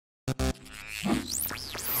One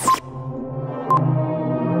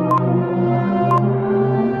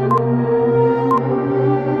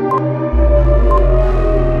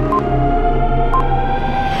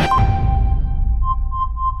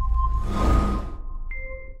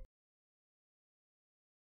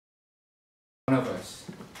of us,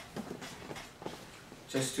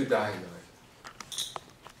 just to die, Lord.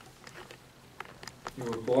 You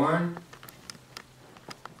were born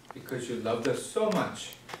because you loved us so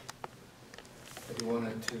much that you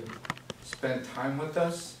wanted to spend time with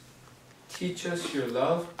us, teach us your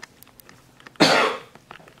love, and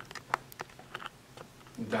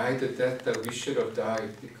die the death that we should have died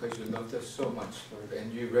because you loved us so much, Lord,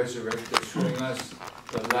 and you resurrected, showing us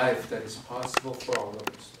the life that is possible for all of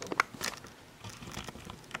us, Lord.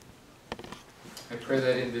 I pray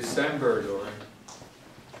that in December, Lord,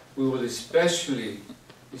 we will especially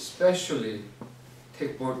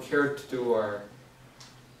take more care to do our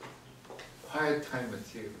quiet time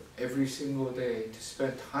with you every single day, to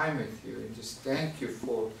spend time with you, and just thank you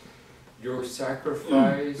for your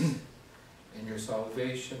sacrifice and your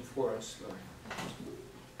salvation for us, Lord.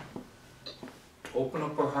 Open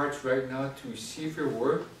up our hearts right now to receive your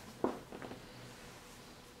word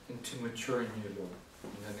and to mature in you, Lord. In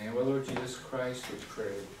the name of Lord Jesus Christ, we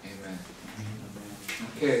pray. Amen.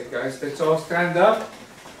 Okay, guys, let's all stand up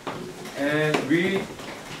and read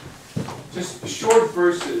just short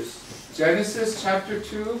verses. Genesis chapter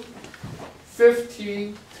 2,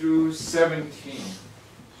 15 through 17.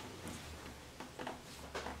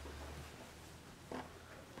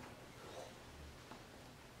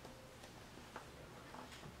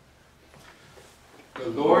 The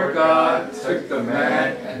Lord God took the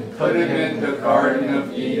man and put him in the Garden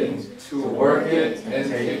of Eden to work it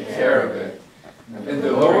and take care of it. And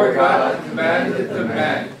the Lord God commanded the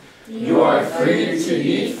man, "You are free to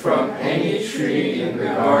eat from any tree in the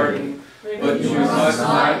garden, but you must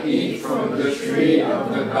not eat from the tree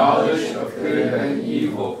of the knowledge of good and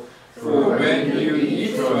evil, for when you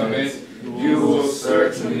eat from it, you will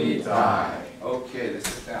certainly die." Okay, let's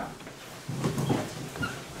sit down.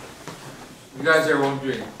 You guys are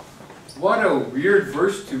wondering, what a weird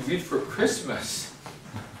verse to read for Christmas.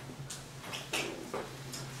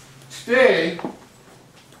 Today,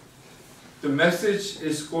 the message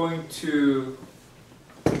is going to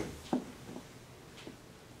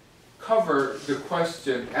cover the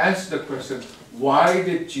question, answer the question, why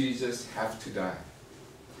did Jesus have to die?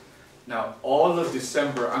 Now, all of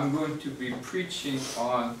December, I'm going to be preaching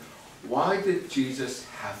on why did Jesus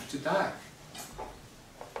have to die?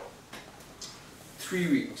 3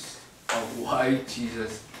 weeks of why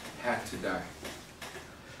Jesus had to die.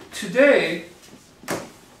 Today,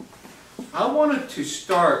 I wanted to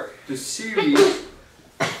start the series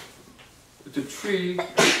with the tree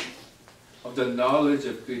of the knowledge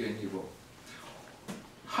of good and evil.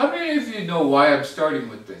 How many of you know why I'm starting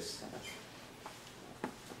with this?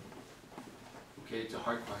 Okay, it's a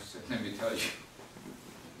hard question, let me tell you.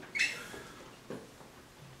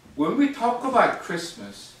 When we talk about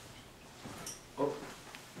Christmas,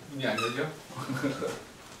 문이 안 열려?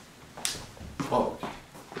 Oh.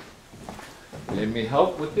 Let me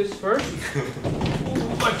help with this first.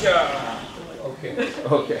 Okay,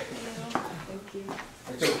 okay.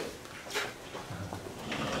 Thank you.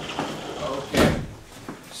 Okay.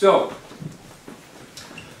 So,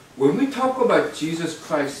 when we talk about Jesus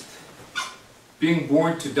Christ being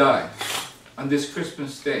born to die on this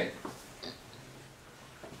Christmas day,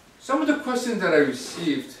 some of the questions that I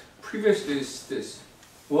received previously is this.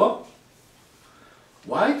 Well,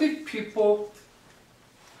 why did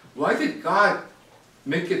God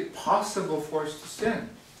make it possible for us to sin?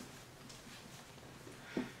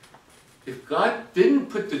 If God didn't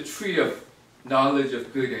put the tree of knowledge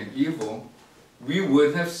of good and evil, we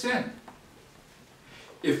wouldn't have sinned.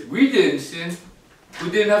 If we didn't sin, who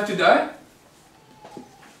didn't have to die?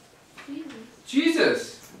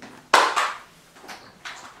 Jesus.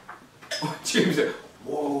 Oh, James said,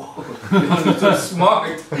 whoa, you're so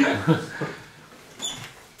smart.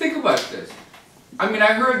 Think about this. I mean,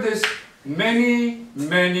 I heard this many,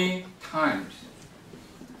 many times.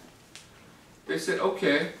 They said,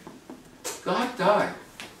 okay, God died.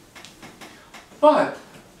 But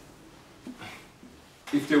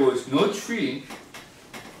if there was no tree,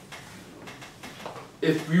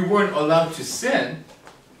 if we weren't allowed to sin,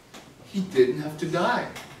 he didn't have to die.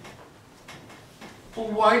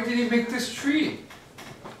 But why did he make this tree?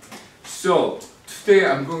 So, today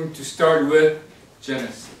I'm going to start with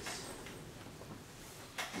Genesis.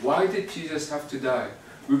 Why did Jesus have to die?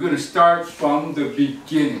 We're going to start from the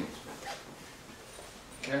beginning.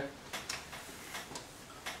 Okay?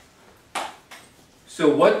 So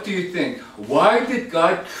what do you think? Why did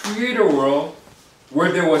God create a world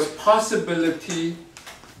where there was possibility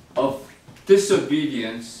of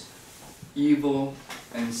disobedience, evil,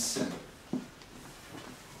 and sin?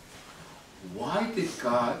 Why did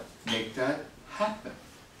God make that happen?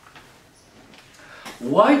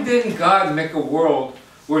 Why didn't God make a world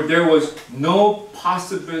where there was no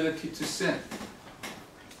possibility to sin?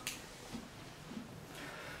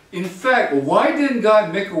 In fact, why didn't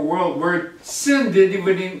God make a world where sin didn't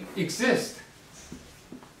even exist?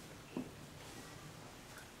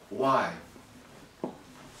 Why?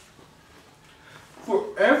 For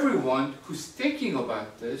everyone who's thinking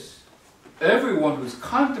about this, everyone who's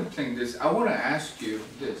contemplating this, I want to ask you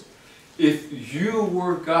this. If you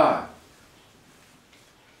were God,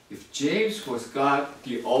 if James was God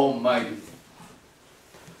the Almighty,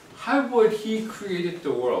 how would He created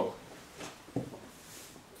the world?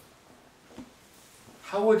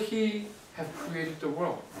 How would He have created the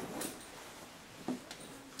world?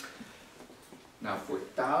 Now, for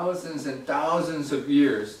thousands and thousands of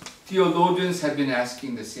years, theologians have been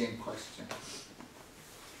asking the same question.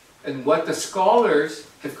 And what the scholars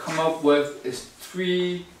have come up with is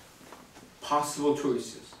three possible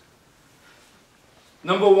choices.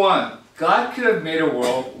 Number one, God could have made a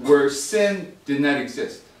world where sin did not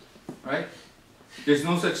exist, right? There's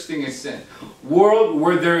no such thing as sin. World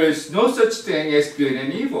where there is no such thing as good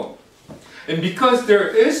and evil. And because there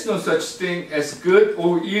is no such thing as good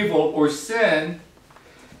or evil or sin,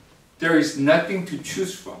 there is nothing to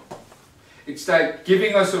choose from. It's like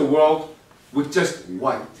giving us a world with just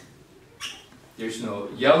white. There's no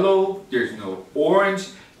yellow, there's no orange,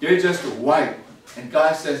 there's just white. And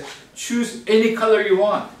God says, choose any color you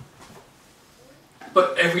want.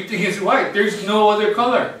 But everything is white. There's no other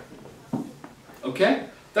color. Okay?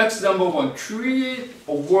 That's number one. Create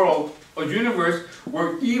a world, a universe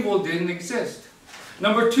where evil didn't exist.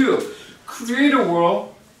 Number two, create a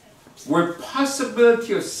world where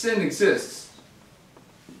possibility of sin exists.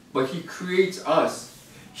 But He creates us.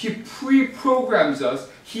 He pre-programs us.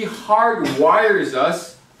 He hardwires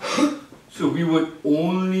us so we would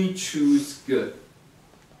only choose good.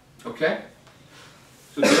 Okay?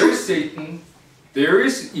 So there is Satan, there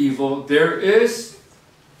is evil, there is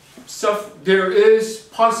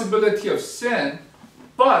possibility of sin,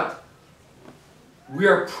 but we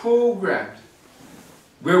are programmed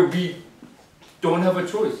where we don't have a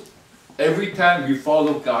choice. Every time we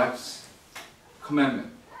follow God's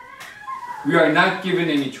commandment, we are not given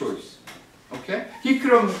any choice. Okay? He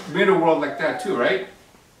could have made a world like that too, right?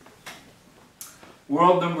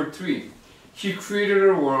 World number three. He created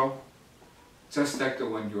a world just like the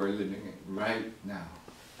one you are living in right now,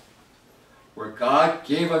 where God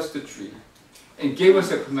gave us the tree and gave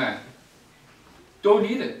us a command. Don't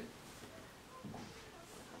eat it.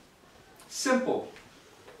 Simple.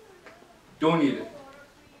 Don't eat it.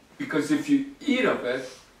 Because if you eat of it,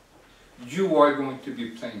 you are going to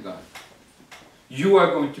be playing God. You are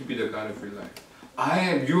going to be the God of your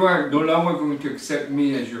life. You are no longer going to accept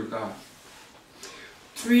me as your God.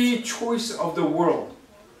 Three choices of the world.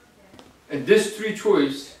 And this three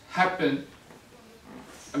choice happened,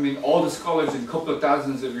 I mean, all the scholars in a couple of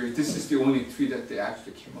thousands of years, this is the only three that they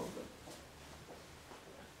actually came up with.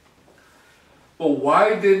 But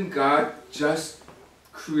why didn't God just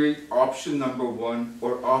create option number one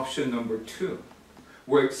or option number two,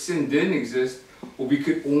 where sin didn't exist, or we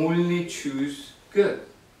could only choose good?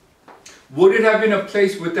 Would it have been a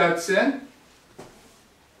place without sin?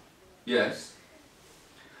 Yes.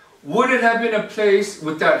 Would it have been a place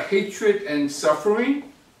without hatred and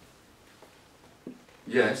suffering?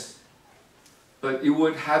 Yes. But it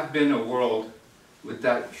would have been a world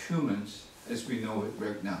without humans as we know it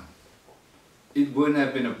right now. It wouldn't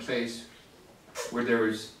have been a place where there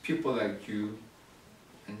was people like you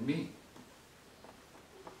and me.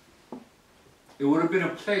 It would have been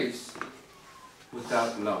a place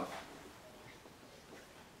without love.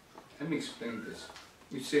 Let me explain this.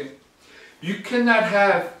 You see, you cannot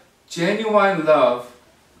have genuine love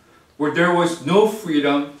where there was no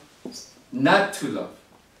freedom not to love.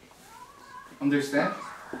 Understand?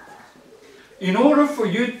 In order for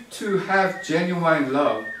you to have genuine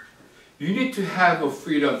love, you need to have a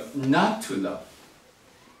freedom not to love.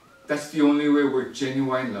 That's the only way where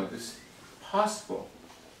genuine love is possible.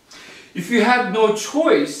 If you had no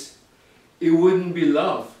choice, it wouldn't be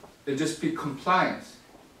love. It'd just be compliance.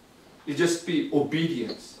 It'd just be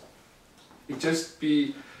obedience. It'd just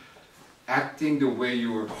be acting the way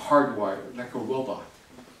you were hardwired, like a robot.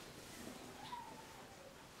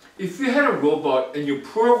 If you had a robot and you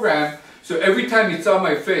program, so every time it saw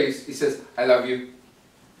my face, it says, I love you.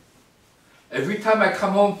 Every time I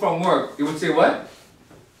come home from work, it would say what?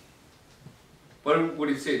 What would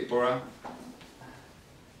he say, Bora?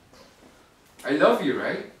 I love you,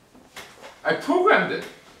 right? I programmed it.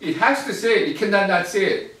 It has to say it. It cannot not say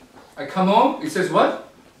it. I come home, it says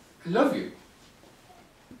what? I love you.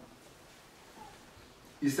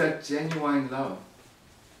 Is that genuine love?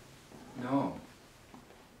 No.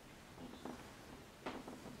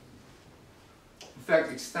 In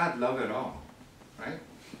fact, it's not love at all, right?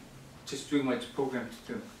 Just doing what it's programmed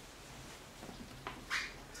to do.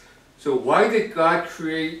 So why did God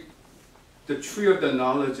create the tree of the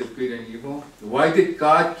knowledge of good and evil? Why did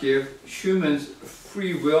God give humans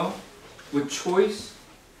free will with choice?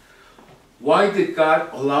 Why did God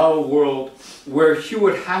allow a world where He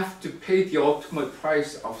would have to pay the ultimate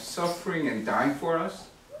price of suffering and dying for us?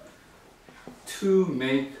 To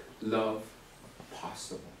make love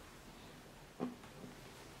possible.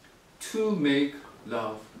 To make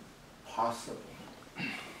love possible.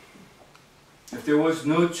 If there was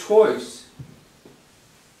no choice,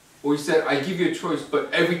 or He said, I give you a choice,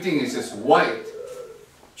 but everything is just white.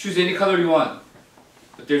 Choose any color you want,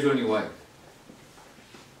 but there's only white.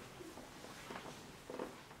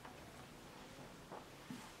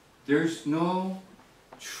 There's no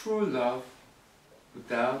true love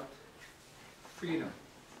without freedom.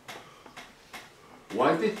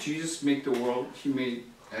 Why did Jesus make the world He made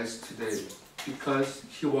as today? Because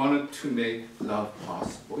He wanted to make love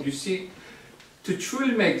possible. You see, to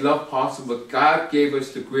truly make love possible, God gave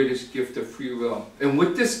us the greatest gift of free will. And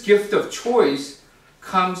with this gift of choice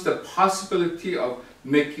comes the possibility of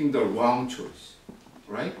making the wrong choice.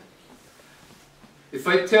 Right? If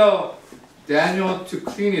I tell Daniel to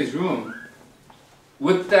clean his room,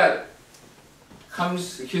 with that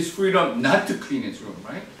comes his freedom not to clean his room,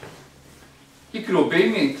 right? He could obey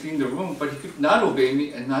me and clean the room, but he could not obey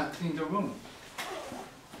me and not clean the room.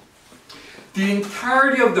 The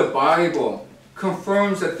entirety of the Bible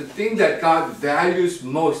confirms that the thing that God values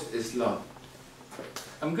most is love.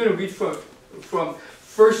 I'm going to read from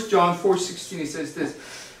 1 John 4:16. It says this,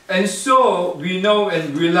 and so we know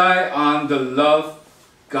and rely on the love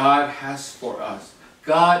God has for us.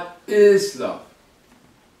 God is love.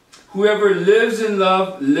 Whoever lives in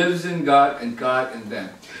love lives in God and God in them.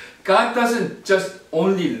 God doesn't just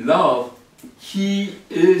only love, He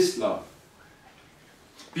is love.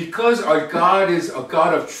 Because our God is a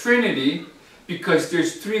God of Trinity, because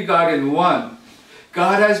there's three God in one,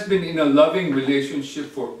 God has been in a loving relationship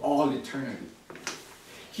for all eternity.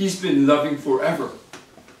 He's been loving forever.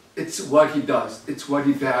 It's what He does. It's what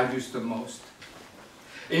He values the most.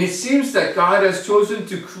 And it seems that God has chosen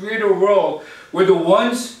to create a world where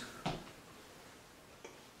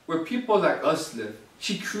where people like us live.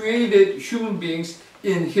 He created human beings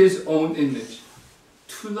in His own image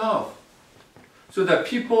to love. So that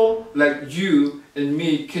people like you and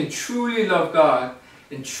me can truly love God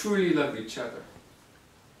and truly love each other.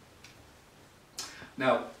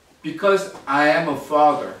 Now, because I am a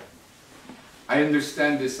father, I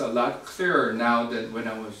understand this a lot clearer now than when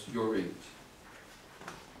I was your age.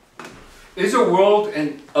 Is a world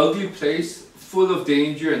an ugly place full of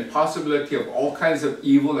danger and possibility of all kinds of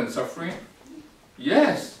evil and suffering?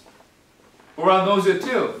 Yes. Bora knows it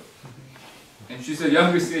too. And she's a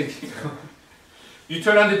younger sister. You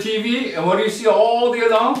turn on the TV and what do you see all day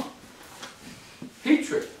long?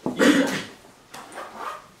 Hatred. Evil.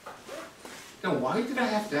 Then why did I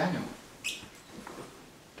have Daniel?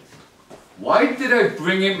 Why did I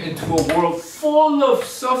bring him into a world full of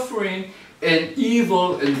suffering and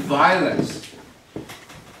evil and violence?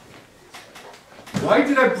 Why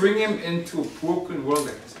did I bring him into a broken world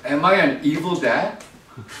like this? Am I an evil dad?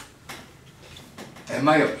 Am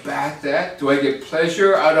I a bad dad? Do I get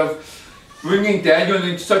pleasure out of bringing Daniel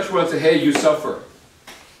into such a world and say, hey, you suffer?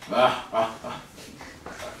 Am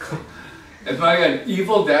I an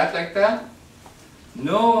evil dad like that?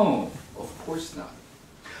 No, of course not.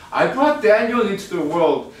 I brought Daniel into the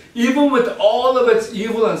world, even with all of its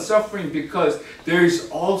evil and suffering, because there is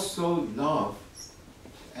also love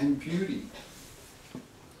and beauty.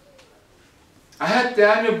 I had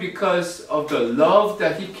Daniel because of the love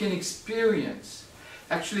that he can experience.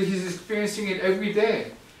 Actually, he's experiencing it every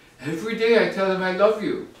day. Every day I tell him, I love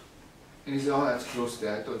you. And he says, oh, that's gross,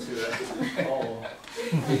 Dad. Don't say that. Oh.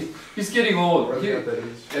 He's getting old. He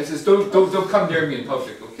says, don't come near me in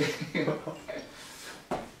public, okay?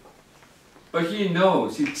 But he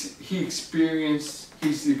knows, he's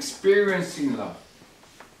experiencing love.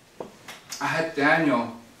 I had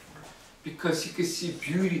Daniel because he could see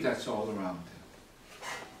beauty that's all around him.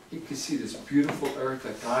 He could see this beautiful earth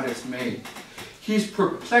that God has made. He's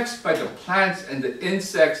perplexed by the plants and the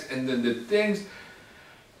insects and the things,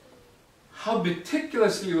 how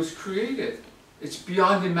meticulously it was created. It's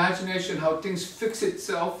beyond imagination how things fix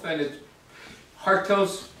itself, and it heart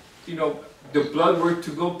tells, you know, the blood where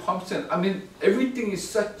to go, pumps in. I mean, everything is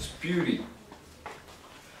such beauty.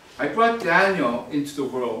 I brought Daniel into the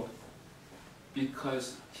world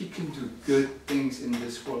because he can do good things in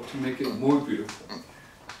this world to make it more beautiful,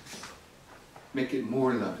 make it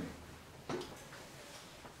more loving.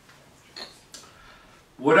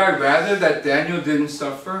 Would I rather that Daniel didn't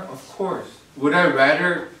suffer? Of course. Would I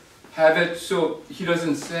rather have it so he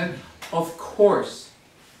doesn't sin? Of course.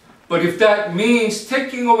 But if that means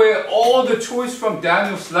taking away all the choice from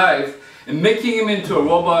Daniel's life and making him into a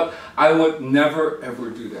robot, I would never ever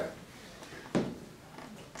do that.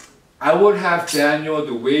 I would have Daniel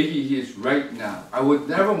the way he is right now. I would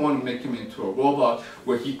never want to make him into a robot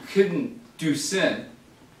where he couldn't do sin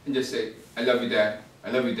and just say, I love you, Dad.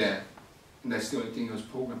 I love you, Dad. And that's the only thing he was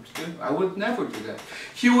programmed to do. I would never do that.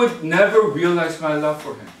 He would never realize my love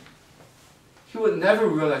for him. He would never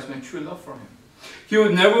realize my true love for him. He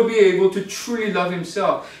would never be able to truly love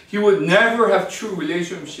himself. He would never have true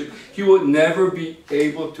relationship. He would never be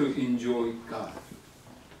able to enjoy God.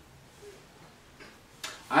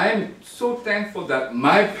 I am so thankful that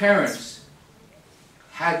my parents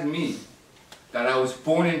had me, that I was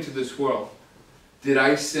born into this world. Did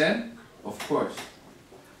I sin? Of course.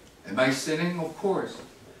 Am I sinning? Of course.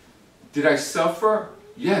 Did I suffer?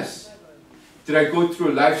 Yes. Did I go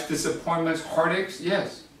through life's disappointments, heartaches?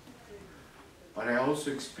 Yes. But I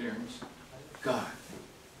also experienced God.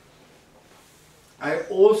 I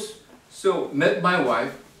also met my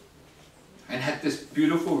wife and had this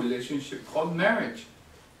beautiful relationship called marriage.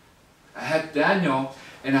 I had Daniel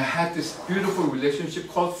and I had this beautiful relationship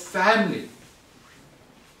called family.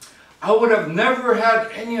 I would have never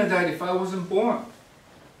had any of that if I wasn't born.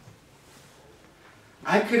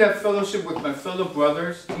 I could have fellowship with my fellow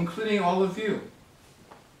brothers, including all of you.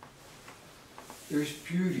 There's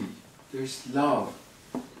beauty, there's love.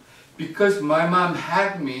 Because my mom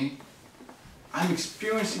had me, I'm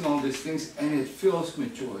experiencing all these things and it fills me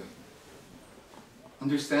joy.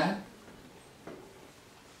 Understand?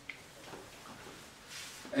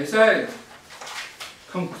 As I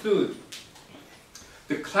conclude,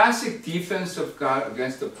 the classic defense of God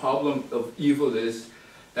against the problem of evil is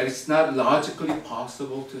that it's not logically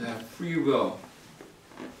possible to have free will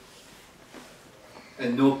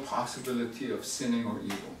and no possibility of sinning or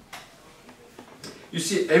evil. You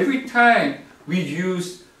see, every time we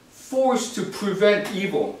use force to prevent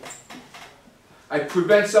evil, I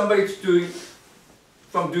prevent somebody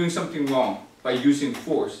from doing something wrong by using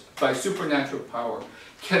force, by supernatural power.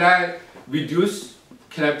 Can I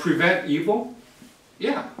prevent evil?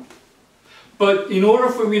 Yeah. But in order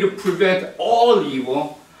for me to prevent all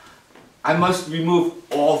evil, I must remove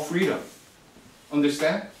all freedom.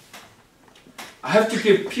 Understand? I have to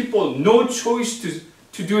give people no choice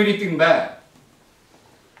to do anything bad.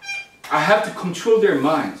 I have to control their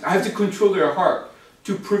minds. I have to control their heart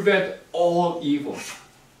to prevent all evil.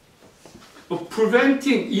 But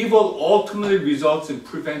preventing evil ultimately results in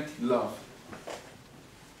preventing love.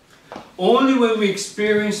 Only when we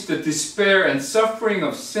experience the despair and suffering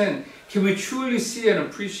of sin can we truly see and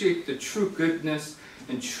appreciate the true goodness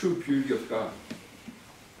and true beauty of God.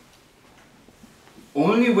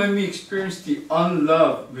 Only when we experience the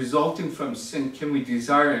unlove resulting from sin can we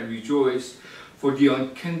desire and rejoice for the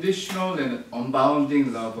unconditional and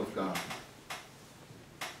unbounding love of God.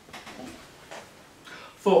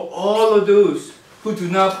 For all of those who do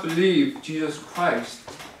not believe Jesus Christ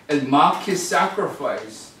and mock His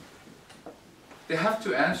sacrifice, they have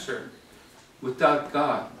to answer, without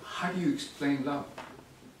God, how do you explain love?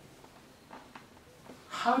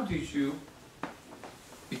 How did you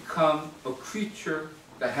become a creature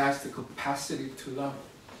that has the capacity to love?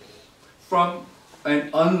 From an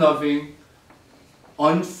unloving,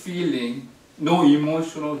 unfeeling, no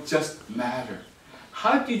emotional, just matter.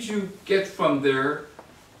 How did you get from there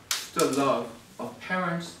to the love of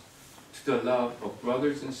parents, to the love of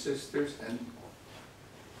brothers and sisters, and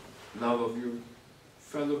love of your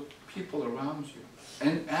fellow people around you,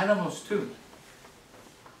 and animals too?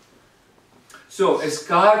 So as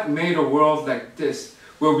God made a world like this,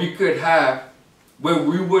 where He would have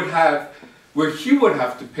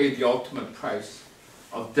to pay the ultimate price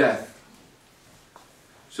of death,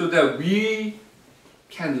 so that we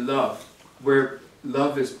can love where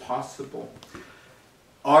love is possible.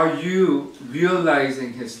 Are you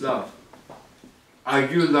realizing His love? Are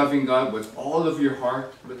you loving God with all of your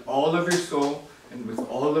heart, with all of your soul, and with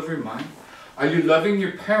all of your mind? Are you loving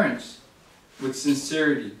your parents with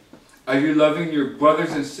sincerity? Are you loving your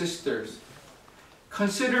brothers and sisters,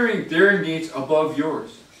 considering their needs above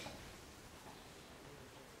yours?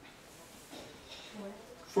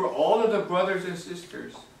 for all of the brothers and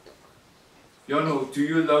sisters. You know, do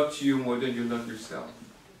you love Chiyu more than you love yourself?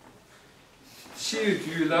 Chiyu,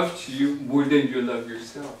 do you love Chiyu more than you love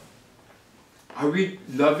yourself? Are we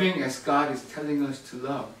loving as God is telling us to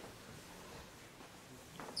love?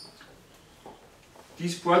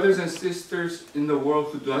 These brothers and sisters in the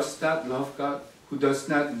world who does not love God, who does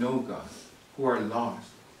not know God, who are lost,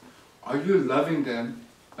 are you loving them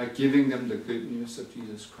by giving them the good news of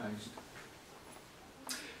Jesus Christ?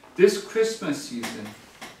 This Christmas season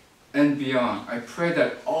and beyond, I pray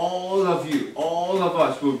that all of you, all of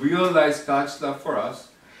us will realize God's love for us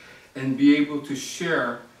and be able to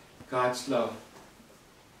share God's love.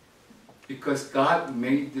 Because God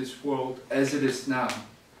made this world as it is now,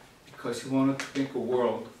 because He wanted to make a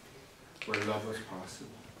world where love was possible.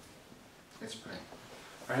 Let's pray.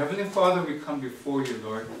 Our Heavenly Father, we come before you,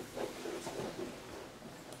 Lord.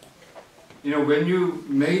 You know, when you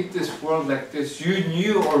made this world like this, you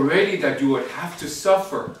knew already that you would have to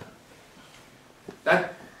suffer.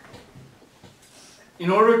 That in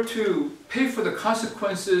order to pay for the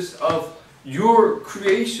consequences of your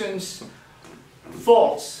creation's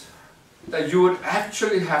faults, that you would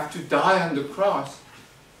actually have to die on the cross.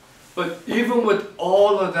 But even with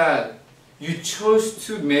all of that, you chose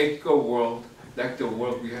to make a world like the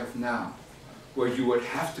world we have now, where you would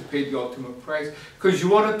have to pay the ultimate price, because you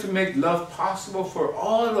wanted to make love possible for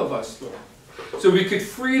all of us, Lord. So we could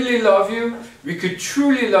freely love you, we could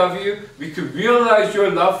truly love you, we could realize your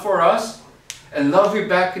love for us, and love you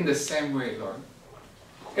back in the same way, Lord.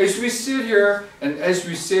 As we sit here, and as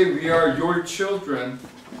we say we are your children,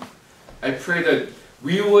 I pray that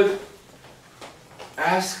we would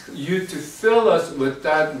ask you to fill us with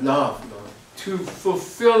that love, Lord. To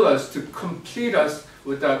fulfill us, to complete us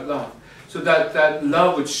with that love. So that that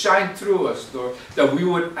love would shine through us, Lord. That we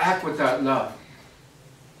would act with that love.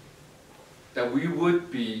 That we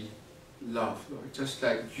would be love, Lord. Just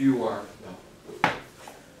like you are love.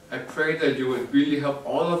 I pray that you would really help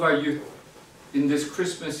all of our youth in this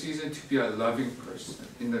Christmas season to be a loving person.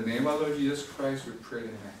 In the name of Lord Jesus Christ, we pray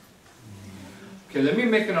tonight. Okay, let me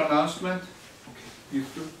make an announcement. Okay,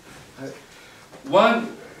 youth group.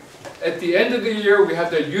 One, at the end of the year, we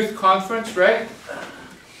have the youth conference, right?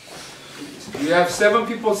 We have 7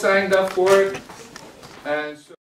 people signed up for it. And so